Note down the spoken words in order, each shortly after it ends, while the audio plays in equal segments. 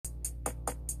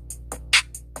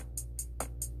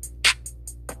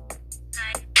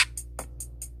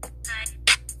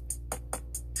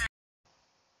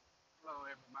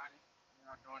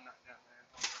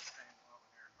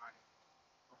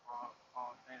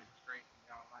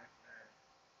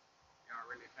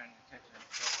paying attention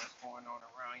to what's going on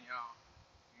around y'all.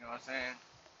 You know what I'm saying?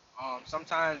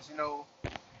 Sometimes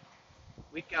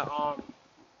we can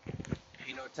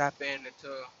tap into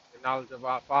the knowledge of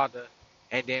our Father,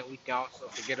 and then we can also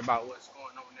forget about what's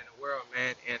going on in the world,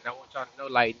 man. And I want y'all to know,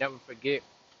 like, never forget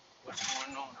what's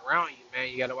going on around you,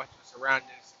 man. You gotta watch your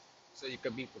surroundings so you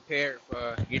can be prepared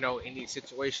for any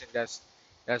situation that's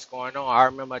going on. I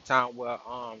remember a time where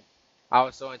I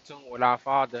was so in tune with our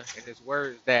Father and His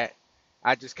words that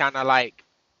I just kind of like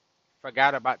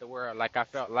forgot about the world. Like I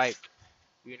felt like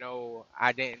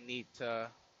I didn't need to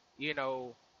you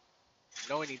know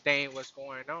know anything what's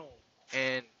going on,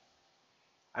 and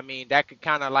I mean that could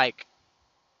kind of like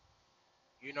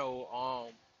you know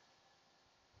um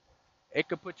it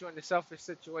could put you in a selfish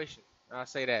situation. I'll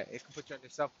say that it could put you in a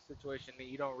selfish situation, and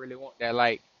you don't really want that.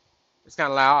 Like it's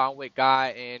kind of like, oh, I'm with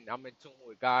God and I'm in tune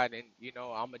with God, and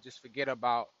I'm gonna just forget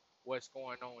about what's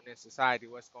going on in society,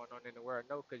 what's going on in the world.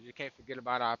 No, because you can't forget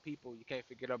about our people. You can't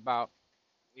forget about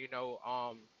you know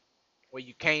um where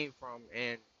you came from,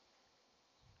 and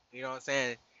what I'm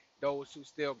saying. Those who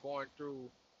still going through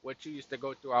what you used to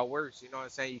go through are worse. You know what I'm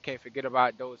saying. You can't forget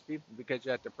about those people because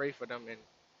you have to pray for them, and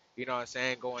what I'm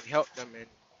saying, go and help them, and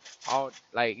all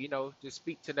like just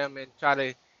speak to them and try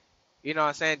to what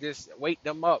I'm saying, just wake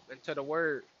them up into the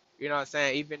word. What I'm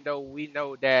saying, even though we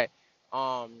know that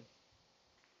um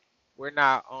we're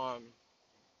not how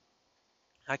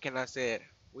can I say it?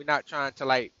 We're not trying to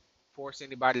like force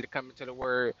anybody to come into the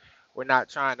word. We're not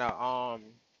trying to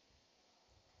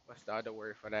what's the other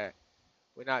word for that?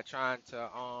 We're not trying to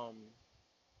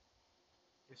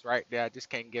it's right there, I just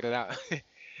can't get it out.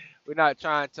 We're not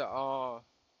trying to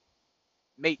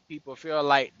make people feel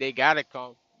like they gotta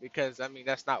come because I mean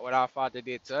that's not what our Father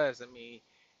did to us. I mean,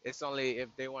 it's only if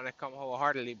they want to come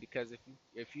wholeheartedly. Because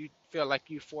if you feel like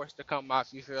you forced to come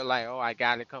out, you feel like, oh, I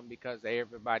gotta come because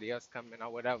everybody else coming or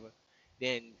whatever,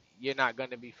 then you're not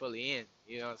gonna be fully in.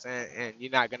 You know what I'm saying? And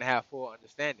you're not gonna have full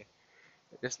understanding.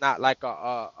 It's not like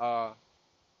a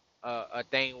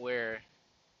thing where,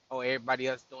 oh, everybody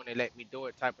else doing it, let me do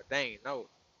it type of thing. No,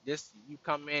 just you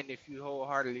come in if you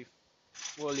wholeheartedly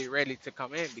fully ready to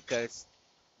come in, because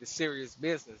the serious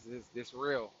business is this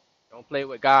real. Don't play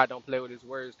with God, don't play with his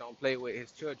words, don't play with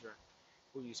his children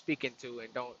who you speaking to,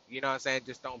 and don't what I'm saying,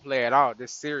 just don't play at all.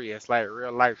 This serious, like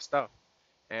real life stuff.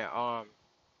 And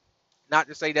not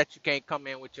to say that you can't come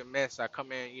in with your mess, I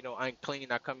come in,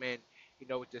 unclean, I come in,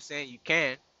 with your sin, you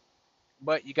can,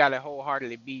 but you gotta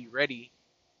wholeheartedly be ready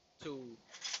to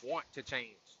want to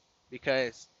change.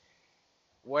 Because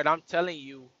what I'm telling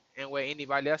you and what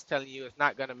anybody else telling you is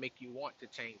not gonna make you want to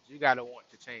change. You gotta want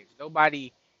to change.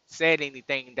 Nobody said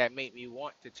anything that made me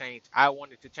want to change. I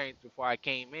wanted to change before I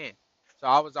came in. So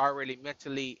I was already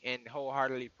mentally and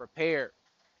wholeheartedly prepared,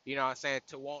 what I'm saying,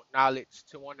 to want knowledge,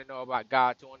 to want to know about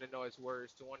God, to want to know his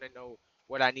words, to want to know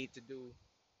what I need to do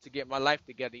to get my life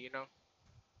together.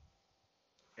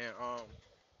 And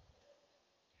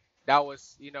that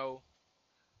was,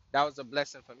 that was a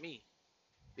blessing for me,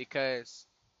 because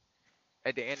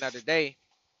at the end of the day,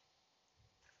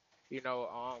 you know,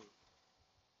 um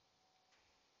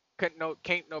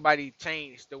can't nobody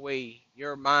change the way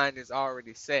your mind is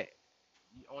already set.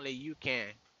 Only you can,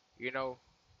 you know.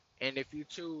 And if you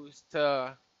choose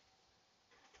to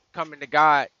come into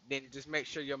God, then just make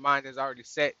sure your mind is already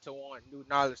set to want new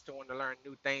knowledge, to want to learn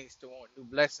new things, to want new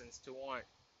blessings, to want,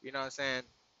 what I'm saying,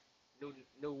 new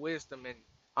new wisdom and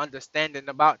understanding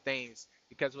about things.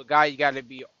 Because with God, you got to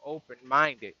be open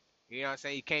minded. You know what I'm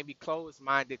saying? You can't be closed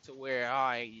minded to where,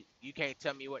 you can't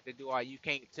tell me what to do, or you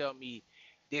can't tell me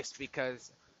this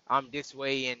because I'm this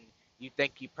way and you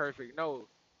think you perfect. No,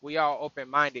 we are open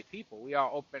minded people. We are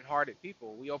open hearted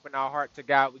people. We open our heart to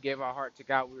God. We gave our heart to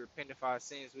God. We repented for our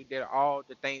sins. We did all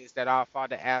the things that our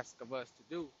Father asked of us to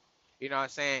do. You know what I'm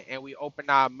saying? And we open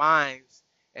our minds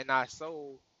and our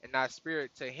soul and our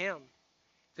spirit to Him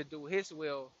to do His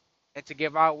will and to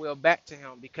give our will back to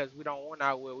Him, because we don't want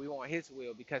our will. We want His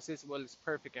will, because His will is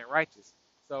perfect and righteous.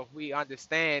 So if we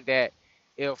understand that,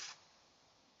 if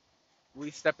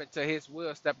we step into His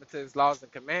will, step into His laws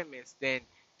and commandments, then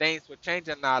things will change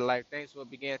in our life. Things will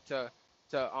begin to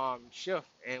shift,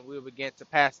 and we'll begin to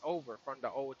pass over from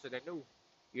the old to the new.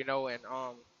 And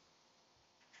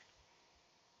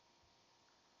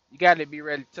you got to be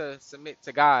ready to submit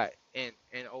to God and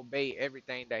obey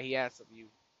everything that He asks of you.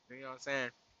 You know what I'm saying?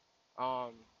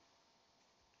 Um,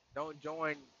 don't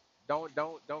join. Don't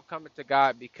come into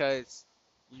God because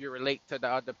you relate to the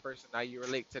other person, or you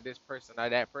relate to this person or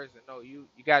that person. No, you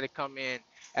got to come in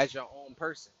as your own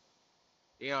person.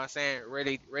 You know what I'm saying?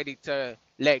 Ready to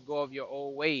let go of your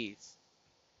old ways.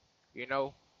 You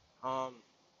know, um,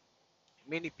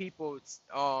 Many people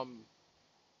um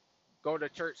go to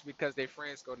church because their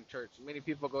friends go to church. Many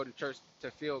people go to church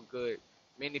to feel good.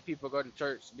 Many people go to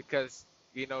church because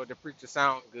the preacher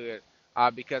sound good.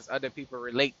 Because other people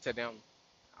relate to them.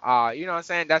 You know what I'm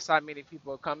saying? That's how many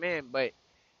people come in. But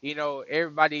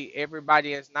everybody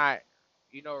is not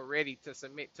ready to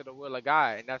submit to the will of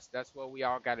God, and that's where we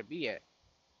all got to be at.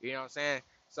 You know what I'm saying?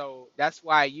 So that's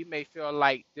why you may feel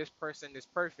like this person is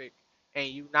perfect and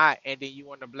you not, and then you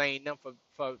want to blame them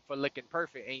for looking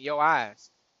perfect in your eyes.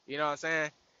 You know what I'm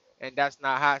saying? And that's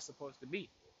not how it's supposed to be.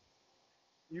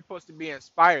 You're supposed to be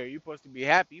inspired. You're supposed to be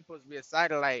happy. You're supposed to be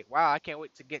excited. Like, wow, I can't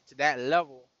wait to get to that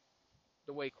level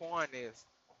the way Quan is.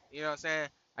 You know what I'm saying?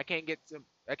 I can't get to.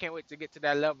 I can't wait to get to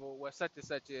that level where such and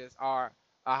such is, or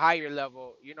a higher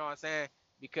level. You know what I'm saying?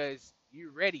 Because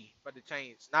you ready for the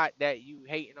change. Not that you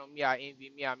hating on me, or envy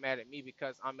me, or mad at me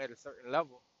because I'm at a certain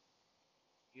level.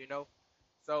 You know.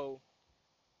 So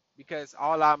because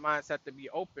all our minds have to be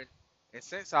open, and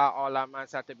since all our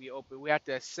minds have to be open, we have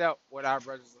to accept what our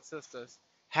brothers and sisters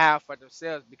have for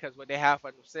themselves, because what they have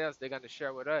for themselves, they're gonna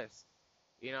share with us.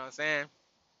 You know what I'm saying?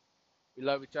 We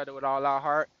love each other with all our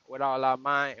heart, with all our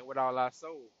mind, and with all our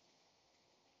soul.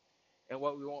 And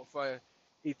what we want for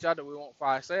each other, we want for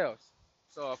ourselves.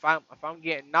 So if I'm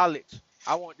getting knowledge,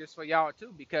 I want this for y'all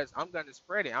too, because I'm gonna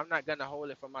spread it. I'm not gonna hold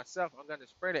it for myself. I'm gonna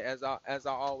spread it as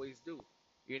I always do.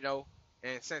 You know,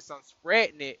 and since I'm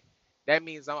spreading it, that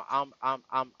means I'm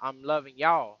loving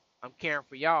y'all. I'm caring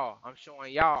for y'all. I'm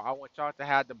showing y'all. I want y'all to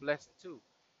have the blessing too,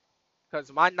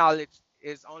 because my knowledge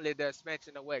is only the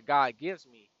expansion of what God gives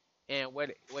me and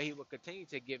what He will continue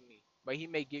to give me. But He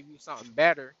may give you something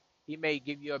better. He may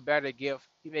give you a better gift.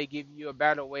 He may give you a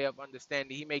better way of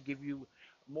understanding. He may give you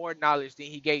more knowledge than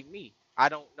He gave me. I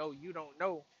don't know. You don't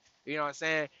know. You know what I'm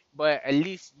saying? But at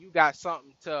least you got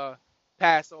something to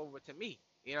pass over to me.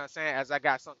 You know what I'm saying? As I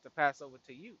got something to pass over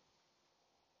to you.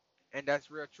 And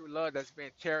that's real true love. That's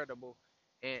being charitable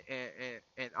and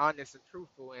honest and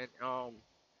truthful and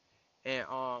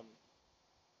and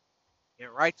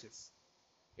righteous.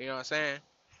 You know what I'm saying?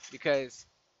 Because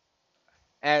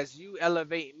as you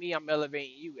elevate me, I'm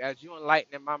elevating you. As you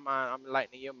enlightening my mind, I'm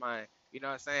enlightening your mind. You know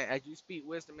what I'm saying? As you speak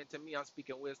wisdom into me, I'm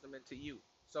speaking wisdom into you.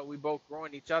 So we both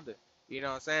growing each other. You know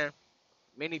what I'm saying?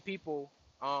 Many people,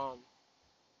 um,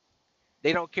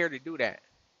 they don't care to do that.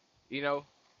 You know,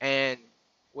 and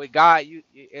with God,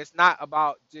 it's not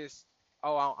about just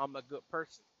I'm a good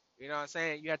person. You know what I'm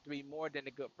saying? You have to be more than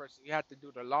a good person. You have to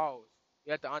do the laws.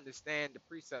 You have to understand the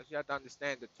precepts. You have to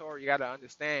understand the Torah. You got to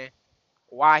understand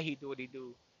why he do what he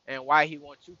do, and why he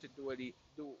wants you to do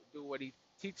what he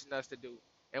teaching us to do,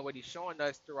 and what he's showing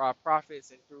us through our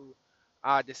prophets and through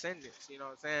our descendants. You know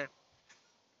what I'm saying?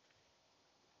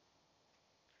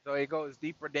 So it goes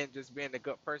deeper than just being a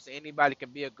good person. Anybody can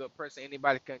be a good person.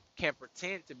 Anybody can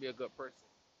pretend to be a good person.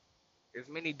 There's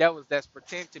many devils that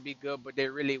pretend to be good, but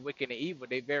they're really wicked and evil.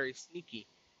 They're very sneaky.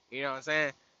 You know what I'm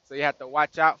saying? So you have to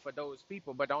watch out for those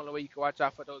people. But the only way you can watch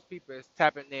out for those people is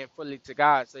tapping in fully to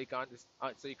God, so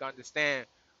so you can understand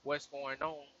what's going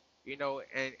on,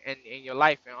 and in your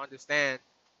life, and understand,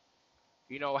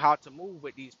 how to move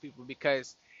with these people.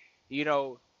 Because you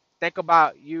know, think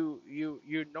about you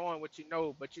knowing what you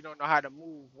know, but you don't know how to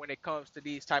move when it comes to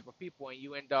these type of people, and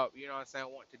you end up, what I'm saying,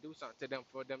 wanting to do something to them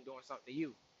for them doing something to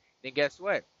you. Then guess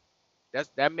what?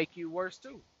 That make you worse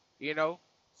too. You know,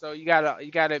 so you gotta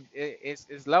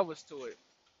it's levels to it.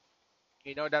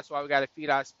 That's why we gotta feed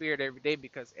our spirit every day,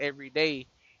 because every day,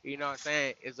 what I'm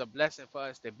saying, is a blessing for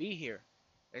us to be here.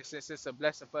 And since it's a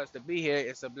blessing for us to be here,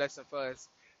 it's a blessing for us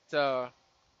to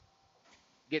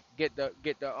get the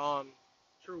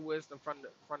true wisdom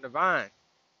from the vine,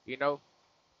 you know,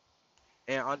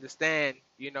 and understand,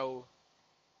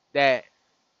 that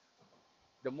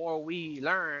the more we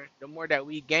learn, the more that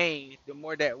we gain, the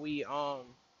more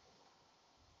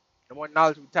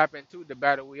knowledge we tap into, the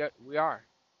better we are,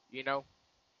 you know.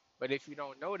 But if you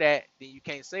don't know that, then you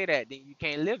can't say that, then you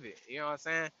can't live it. You know what I'm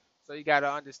saying? So you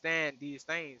gotta understand these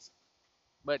things.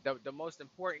 But the most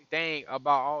important thing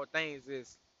about all things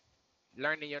is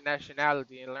learning your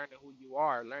nationality and learning who you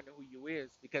are, learning who you is.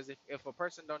 Because if a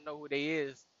person don't know who they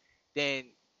is, then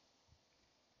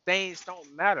things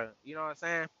don't matter. You know what I'm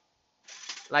saying?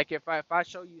 Like if I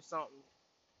show you something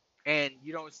and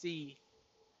you don't see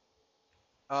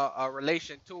a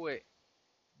relation to it,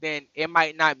 then it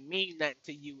might not mean nothing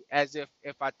to you as if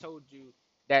I told you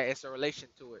that it's a relation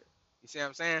to it. You see what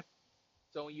I'm saying?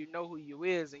 So when you know who you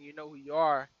is and you know who you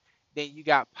are, then you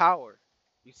got power.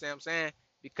 You see what I'm saying?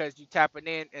 Because you tapping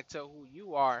in into who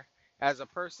you are as a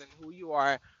person, who you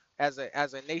are as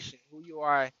a nation, who you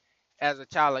are as a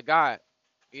child of God.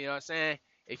 You know what I'm saying?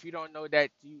 If you don't know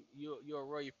that you're a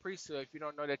royal priesthood, if you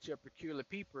don't know that you're a peculiar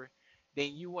people,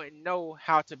 then you wouldn't know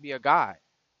how to be a god.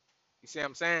 You see what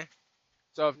I'm saying?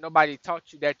 So if nobody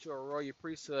taught you that you're a royal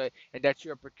priesthood and that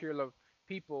you're a peculiar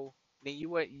people, then you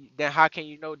would then how can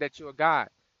you know that you're a god?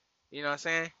 You know what I'm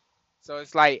saying? So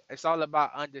it's like it's all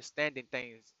about understanding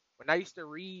things. When I used to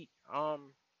read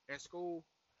in school,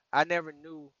 I never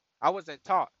knew I wasn't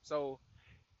taught. So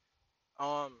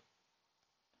um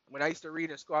when I used to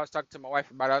read in school, I was talking to my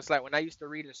wife about it. I was like, when I used to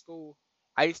read in school,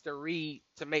 I used to read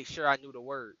to make sure I knew the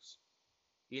words.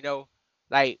 You know,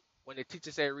 like when the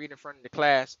teacher said read in front of the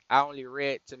class, I only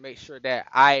read to make sure that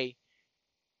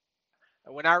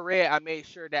when I read, I made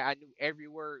sure that I knew every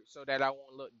word so that I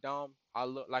won't look dumb. I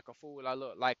look like a fool. I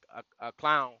look like a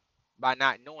clown by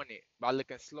not knowing it, by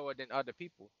looking slower than other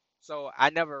people. So I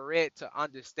never read to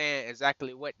understand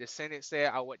exactly what the sentence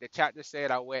said or what the chapter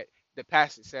said or what the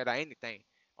passage said or anything.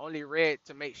 Only read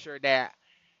to make sure that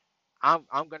I'm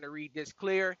gonna read this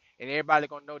clear and everybody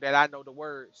gonna know that I know the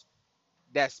words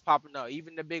that's popping up,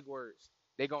 even the big words.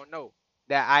 They gonna know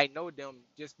that I know them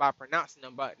just by pronouncing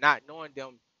them, but not knowing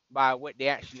them by what they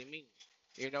actually mean.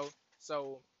 You know.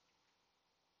 So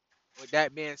with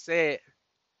that being said,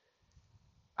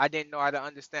 I didn't know how to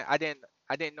understand. I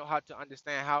didn't know how to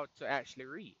understand how to actually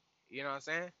read. You know what I'm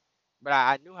saying? But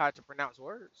I knew how to pronounce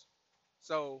words.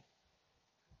 So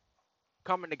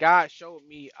coming to God showed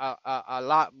me a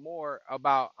lot more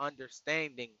about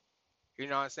understanding. You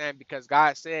know what I'm saying? Because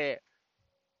God said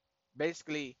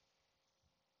basically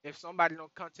if somebody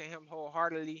don't come to him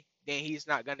wholeheartedly, then he's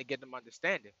not gonna get them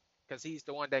understanding, because he's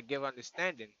the one that give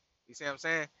understanding. You see what I'm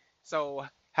saying? So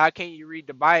how can you read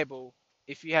the Bible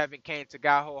if you haven't came to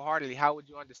God wholeheartedly? How would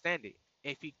you understand it?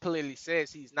 If he clearly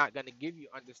says he's not gonna give you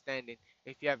understanding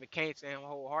if you haven't came to him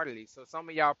wholeheartedly. So some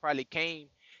of y'all probably came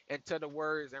into the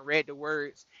words and read the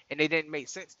words and they didn't make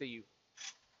sense to you.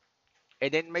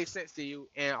 It didn't make sense to you,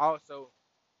 and also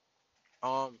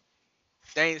um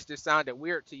things just sounded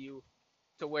weird to you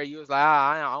to where you was like,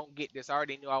 I don't get this. I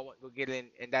already knew I wasn't gonna get it,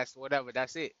 and that's whatever.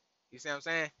 That's it. You see what I'm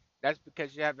saying? That's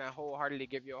because you haven't wholeheartedly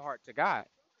give your heart to God,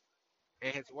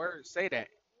 and His words say that.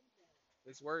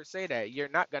 His words say that you're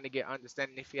not gonna get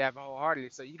understanding if you haven't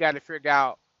wholeheartedly. So you got to figure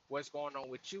out what's going on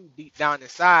with you deep down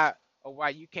inside, or why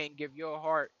you can't give your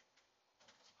heart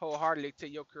wholeheartedly to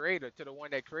your Creator, to the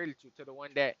one that created you, to the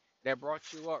one that brought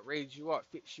you up, raised you up,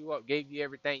 fixed you up, gave you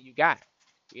everything you got.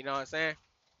 You know what I'm saying?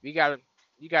 You gotta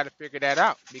you gotta figure that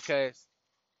out, because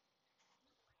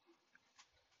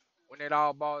when it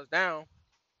all boils down,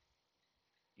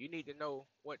 you need to know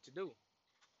what to do.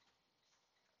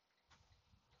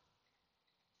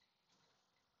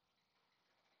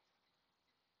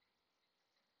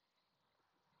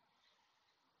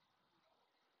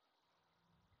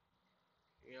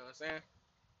 You know what I'm saying?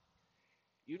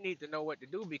 You need to know what to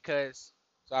do because,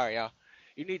 sorry, y'all.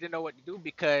 You need to know what to do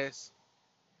because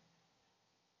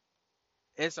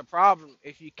it's a problem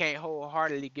if you can't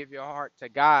wholeheartedly give your heart to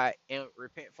God and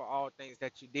repent for all things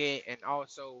that you did, and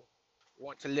also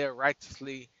want to live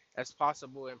righteously as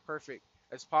possible and perfect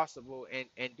as possible,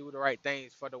 and do the right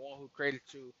things for the one who created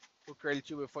you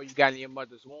before you got in your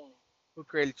mother's womb, who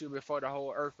created you before the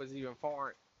whole earth was even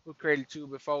formed, who created you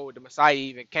before the Messiah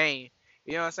even came.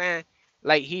 You know what I'm saying?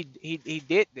 Like he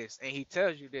did this and he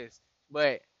tells you this,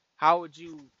 but how would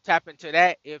you tap into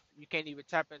that if you can't even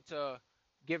tap into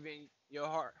giving your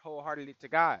heart wholeheartedly to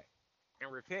God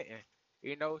and repenting?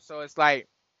 You know, so it's like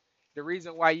the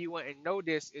reason why you wouldn't know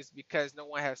this is because no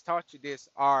one has taught you this,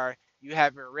 or you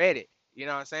haven't read it. You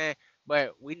know what I'm saying?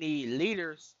 But we need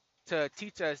leaders to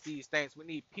teach us these things. We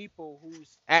need people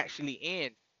who's actually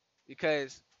in,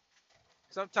 because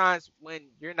sometimes when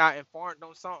you're not informed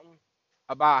on something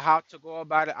about how to go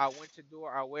about it, or when to do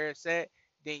it, or where it's at,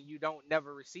 then you don't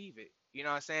never receive it. You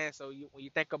know what I'm saying? So when you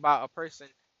think about a person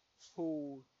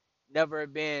who never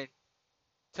been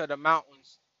to the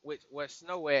mountains which where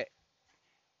snow at,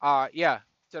 yeah,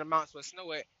 to the mountains with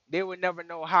snow at, they would never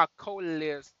know how cold it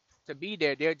is to be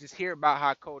there. They'll just hear about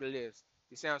how cold it is.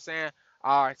 You see what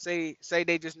I'm saying? Say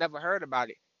they just never heard about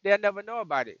it. They'll never know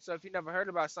about it. So if you never heard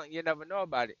about something, you'll never know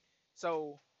about it.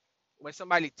 So when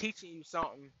somebody teaching you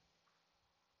something,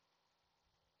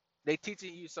 they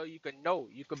teaching you so you can know,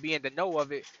 you could be in the know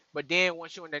of it. But then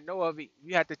once you're in the know of it,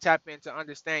 you have to tap in to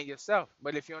understand yourself.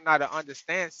 But if you're not to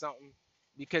understand something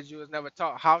because you was never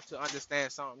taught how to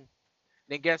understand something,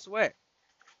 then guess what?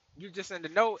 You're just in the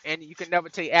know and you can never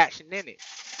take action in it.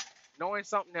 Knowing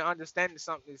something and understanding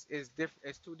something is different.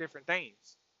 It's two different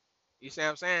things. You see what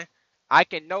I'm saying? I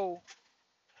can know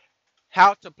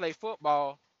how to play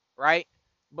football, right?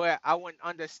 But I wouldn't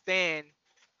understand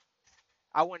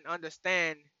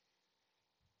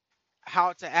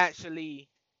how to actually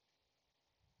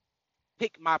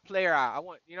pick my player out. I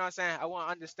want, you know what I'm saying? I want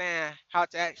to understand how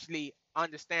to actually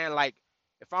understand, like,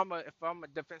 if I'm a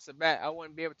defensive back, I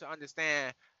wouldn't be able to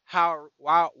understand how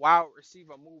why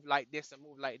receiver move like this and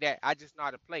move like that. I just know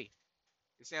how to play.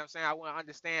 You see what I'm saying? I want to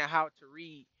understand how to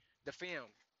read the film.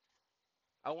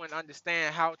 I want to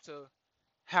understand how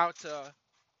to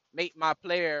make my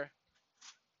player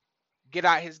get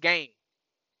out his game.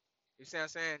 You see what I'm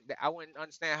saying? I wouldn't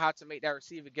understand how to make that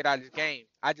receiver get out of his game.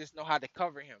 I just know how to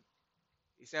cover him.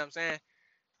 You see what I'm saying?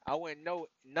 I wouldn't know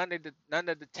none of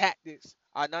the tactics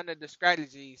or none of the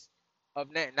strategies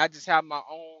of nothing. I just have my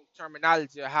own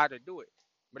terminology of how to do it.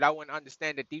 But I wouldn't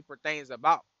understand the deeper things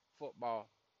about football.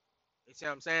 You see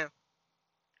what I'm saying?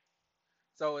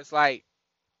 So it's like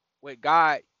with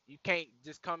God, you can't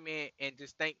just come in and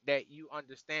just think that you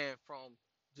understand from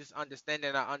just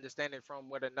understanding from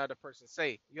what another person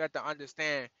say. You have to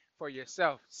understand for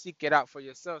yourself, seek it out for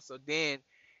yourself. So then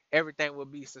everything will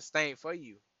be sustained for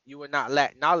you. You will not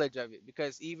lack knowledge of it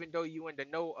because even though you in the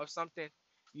know of something,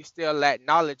 you still lack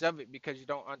knowledge of it because you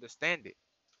don't understand it.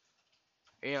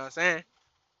 You know what I'm saying?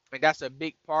 And that's a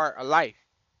big part of life.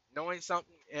 Knowing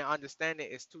something and understanding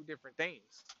is two different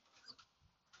things.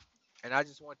 And I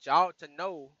just want y'all to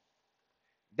know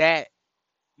that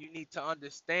you need to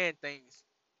understand things,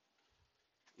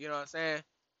 you know what I'm saying,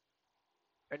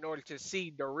 in order to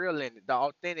see the real in it, the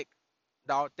authentic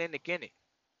in it.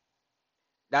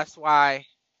 That's why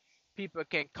people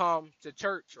can come to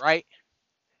church, right?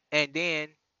 And then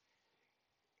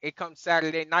it comes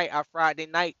Saturday night or Friday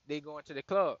night, they go into the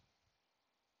club.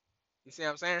 You see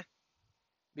what I'm saying?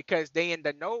 Because they in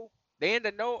the know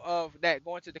of that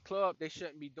going to the club they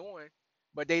shouldn't be doing,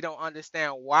 but they don't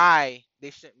understand why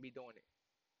they shouldn't be doing it.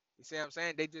 You see what I'm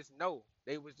saying? They just know.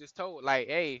 They was just told like,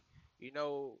 hey,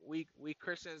 we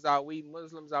Christians, are we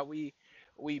Muslims, are we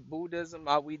Buddhism,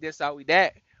 are we this, are we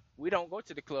that? We don't go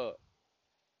to the club.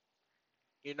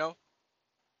 You know,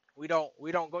 we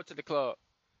don't go to the club.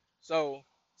 So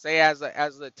say as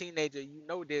a teenager, you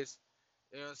know this.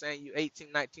 You know what I'm saying? You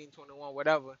 18, 19, 21,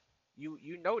 whatever.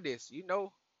 You know this. You're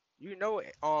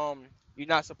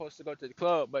not supposed to go to the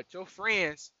club, but your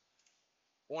friends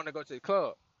want to go to the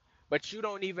club, but you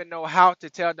don't even know how to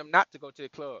tell them not to go to the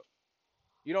club.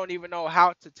 You don't even know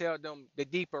how to tell them the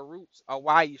deeper roots of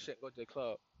why you shouldn't go to the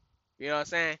club. You know what I'm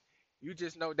saying? You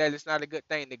just know that it's not a good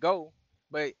thing to go.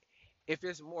 But if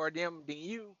it's more of them than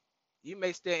you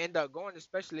may still end up going,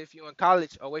 especially if you're in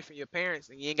college away from your parents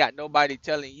and you ain't got nobody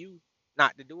telling you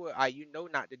not to do it or you know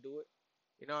not to do it.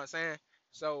 You know what I'm saying?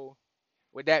 So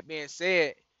with that being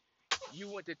said,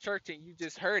 you went to church and you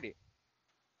just heard it.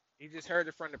 You just heard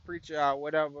it from the preacher or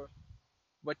whatever,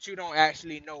 but you don't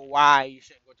actually know why you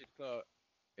shouldn't go to the club.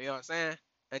 You know what I'm saying?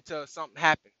 Until something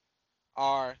happens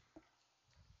or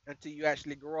until you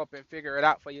actually grow up and figure it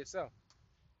out for yourself.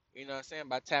 You know what I'm saying?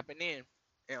 By tapping in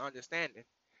and understanding.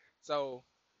 So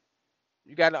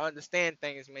you got to understand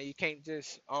things, man. You can't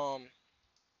just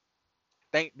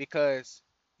think because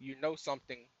you know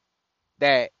something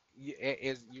that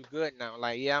you good now.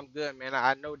 Like, yeah, I'm good, man.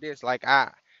 I know this. Like,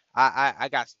 I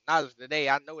got some knowledge today.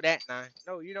 I know that now.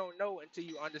 No, you don't know until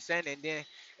you understand it.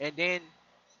 And then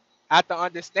after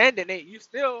understanding it, you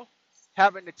still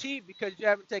haven't achieved because you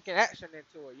haven't taken action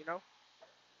into it.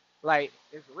 Like,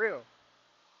 it's real.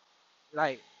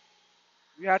 Like,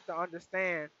 you have to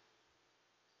understand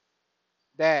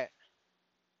that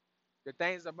the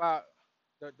things about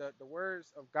the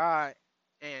words of God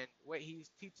and what He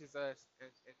teaches us and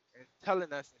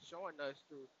telling us and showing us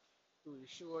through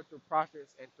Yeshua, through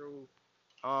prophets, and through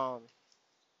um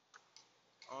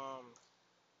um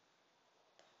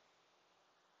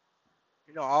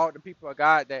all the people of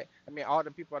God all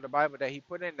the people of the Bible that He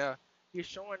put in there. He's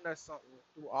showing us something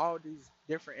through all these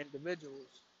different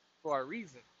individuals for a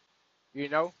reason, you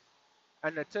know.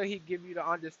 And until He give you the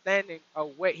understanding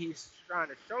of what He's trying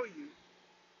to show you,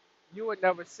 you would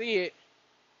never see it.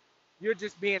 You'll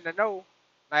just be in the know,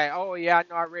 like, oh yeah, I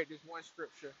know I read this one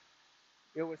scripture.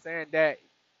 It was saying that,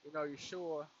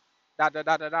 Yeshua, da da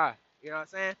da da da. You know what I'm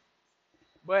saying?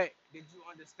 But did you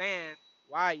understand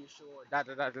why Yeshua, da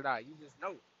da da da da? You just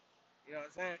know. You know what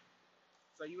I'm saying?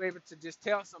 So you able to just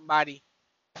tell somebody,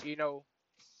 you know,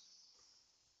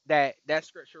 that that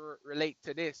scripture relate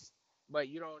to this, but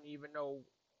you don't even know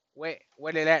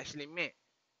what it actually meant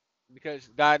because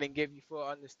God didn't give you full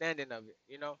understanding of it.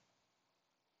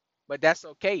 But that's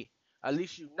okay. At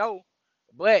least you know.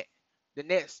 But the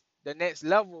next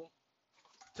level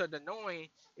to the knowing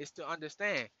is to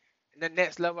understand. And the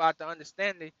next level out to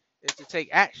understanding is to take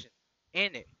action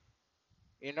in it.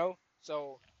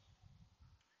 So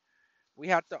we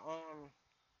have to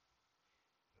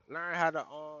learn how to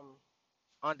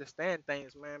understand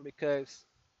things, man, because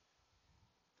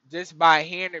just by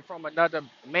hearing it from another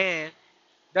man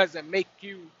doesn't make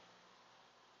you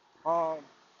um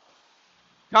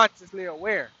consciously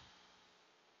aware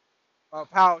of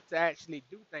how to actually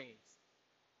do things.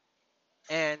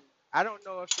 And I don't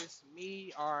know if it's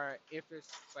me or if it's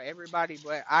for everybody,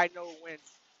 but I know when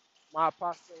my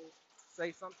apostle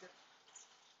say something,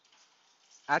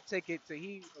 I take it to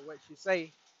heed for what she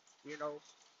say, you know.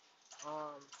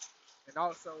 Um, and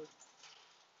also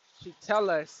she tell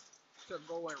us to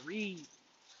go and read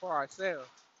for ourselves.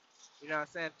 You know what I'm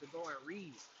saying? To go and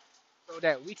read so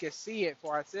that we can see it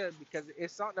for ourselves because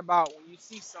it's something about when you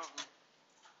see something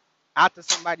after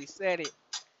somebody said it,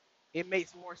 it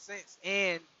makes more sense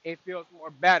and it feels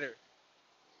more better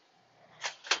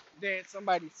than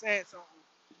somebody saying something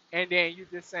and then you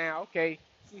just saying, okay,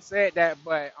 she said that,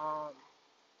 but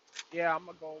yeah, I'm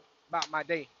gonna go about my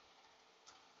day.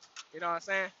 You know what I'm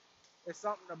saying? It's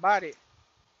something about it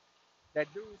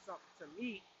that do something to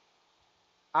me.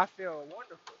 I feel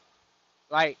wonderful.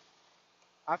 Like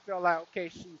I feel like okay,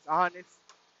 she's honest,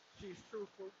 she's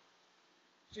truthful,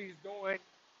 she's doing,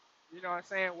 you know what I'm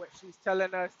saying, what she's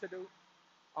telling us to do.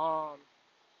 Um,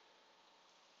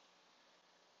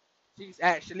 she's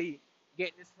actually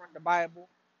getting this from the Bible.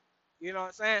 You know what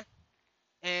I'm saying?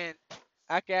 And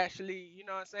I can actually, you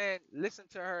know what I'm saying, listen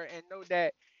to her and know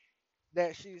that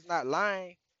she's not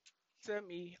lying to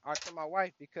me or to my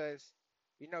wife because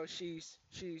you know she's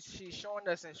showing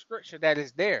us in scripture that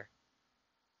it's there.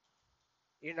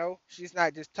 You know, she's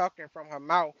not just talking from her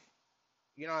mouth.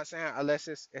 You know what I'm saying? Unless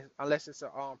it's a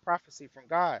prophecy from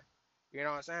God. You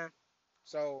know what I'm saying?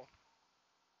 So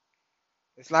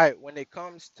it's like when it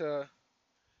comes to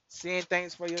seeing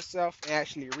things for yourself and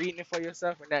actually reading it for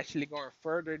yourself and actually going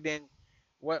further than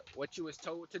what you was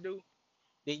told to do,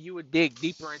 then you would dig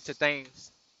deeper into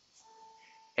things.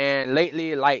 And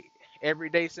lately, like every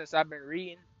day since I've been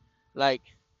reading, like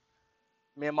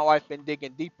me and my wife been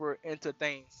digging deeper into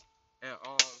things. And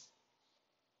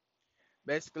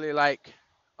basically like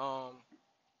um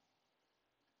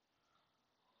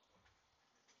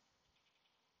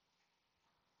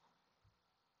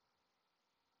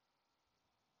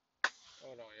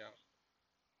hold on y'all.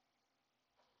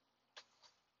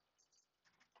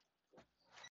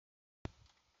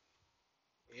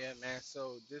 Yeah, man.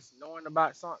 So just knowing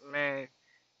about something, man,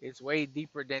 it's way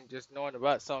deeper than just knowing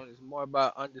about something. It's more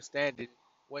about understanding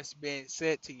what's being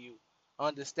said to you,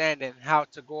 understanding how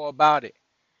to go about it.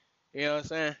 You know what I'm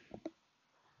saying? If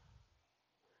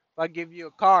I give you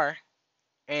a car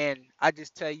and I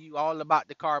just tell you all about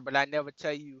the car, but I never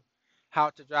tell you how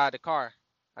to drive the car.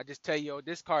 I just tell you, oh,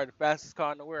 this car is the fastest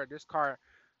car in the world.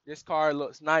 This car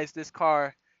looks nice. This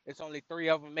car, it's only three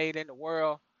of them made in the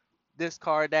world. This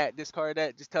car,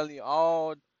 that. Just telling you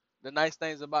all the nice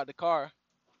things about the car.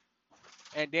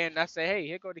 And then I say, hey,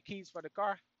 here go the keys for the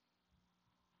car.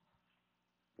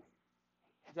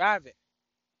 Drive it.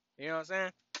 You know what I'm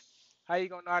saying? How you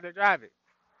gonna know how to drive it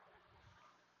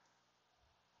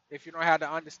if you don't have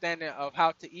the understanding of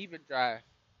how to even drive?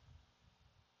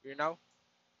 You know?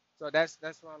 So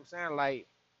that's what I'm saying. Like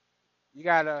you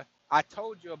gotta. I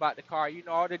told you about the car. You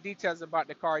know all the details about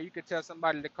the car. You could tell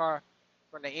somebody the car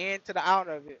from the end to the out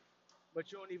of it,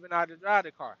 but you don't even know how to drive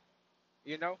the car.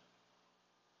 You know?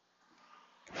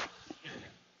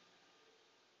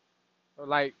 So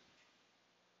like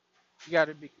you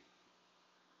gotta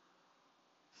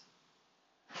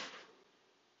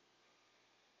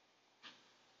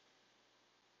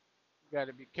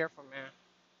be careful, man,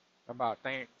 about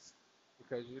things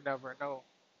because you never know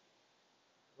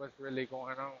what's really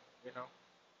going on. You know?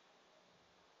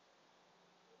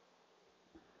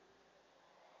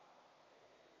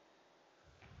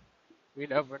 We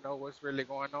never know what's really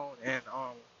going on, and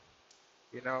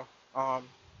you know, um,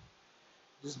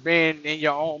 just being in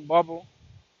your own bubble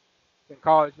can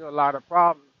cause you a lot of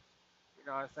problems. You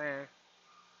know what I'm saying?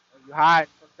 When you hide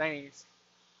from things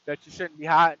that you shouldn't be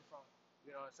hiding from.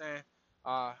 You know what I'm saying?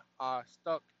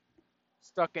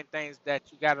 Stuck in things that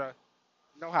you gotta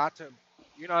know how to.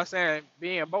 You know what I'm saying?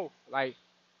 Be in both. Like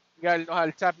you gotta know how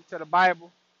to tap into the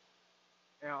Bible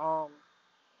and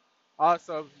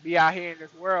also be out here in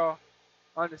this world,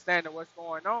 understanding what's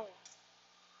going on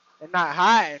and not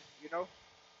hiding. You know,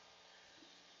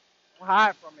 don't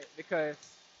hide from it because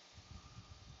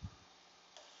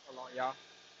hold on, y'all.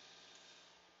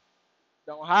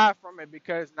 Don't hide from it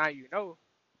because now you know.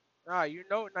 Nah, you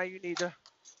know now you need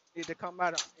to come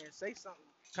out and say something.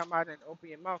 Come out and open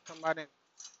your mouth. Come out and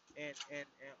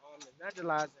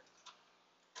evangelize and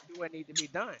do what need to be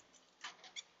done.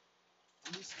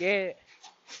 You scared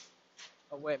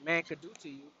of what man could do to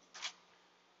you.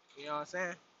 You know what I'm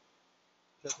saying?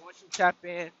 Because once you tap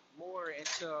in more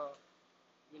into,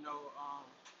 you know,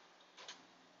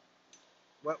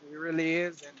 what we really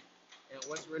is and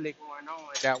what's really going on,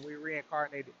 that we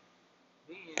reincarnated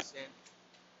beings, and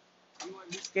you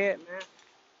wouldn't be scared, man. What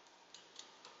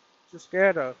you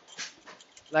scared of?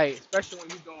 Like, especially when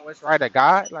you doing what's right of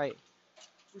God, like,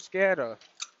 what you scared of?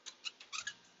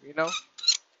 You know?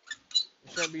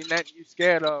 There shouldn't be nothing you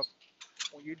scared of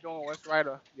when you're doing what's right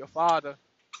of your Father,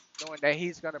 knowing that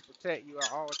He's going to protect you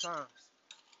at all times.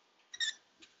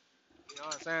 You know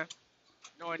what I'm saying?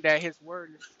 Knowing that His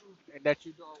word is true and that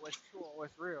you're doing what's true and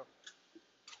what's real.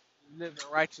 You living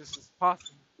righteous as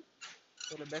possible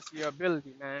to the best of your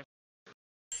ability, man.